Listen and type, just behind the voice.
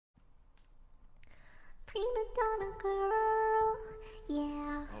primadonna girl.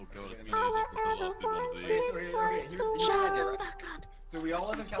 Yeah. Oh god, it's All gonna I be ever just a lot of wanted these. was the Shut love. the fuck up. So we all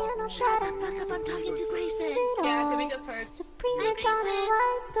live in Cannot California. shut Shut the fuck up, I'm talking to Grayson. Yeah, can we go first? The primadonna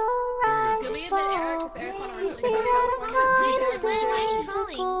was so Can we admit Eric? rising. If Eric wanna You run say away, that I'm kind of Why are you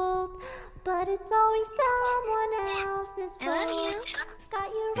falling? difficult, but it's always someone else's I love fault. you. Got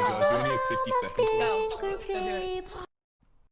you Hey guys, wrapped we only have around 50 my seconds left. finger, babe.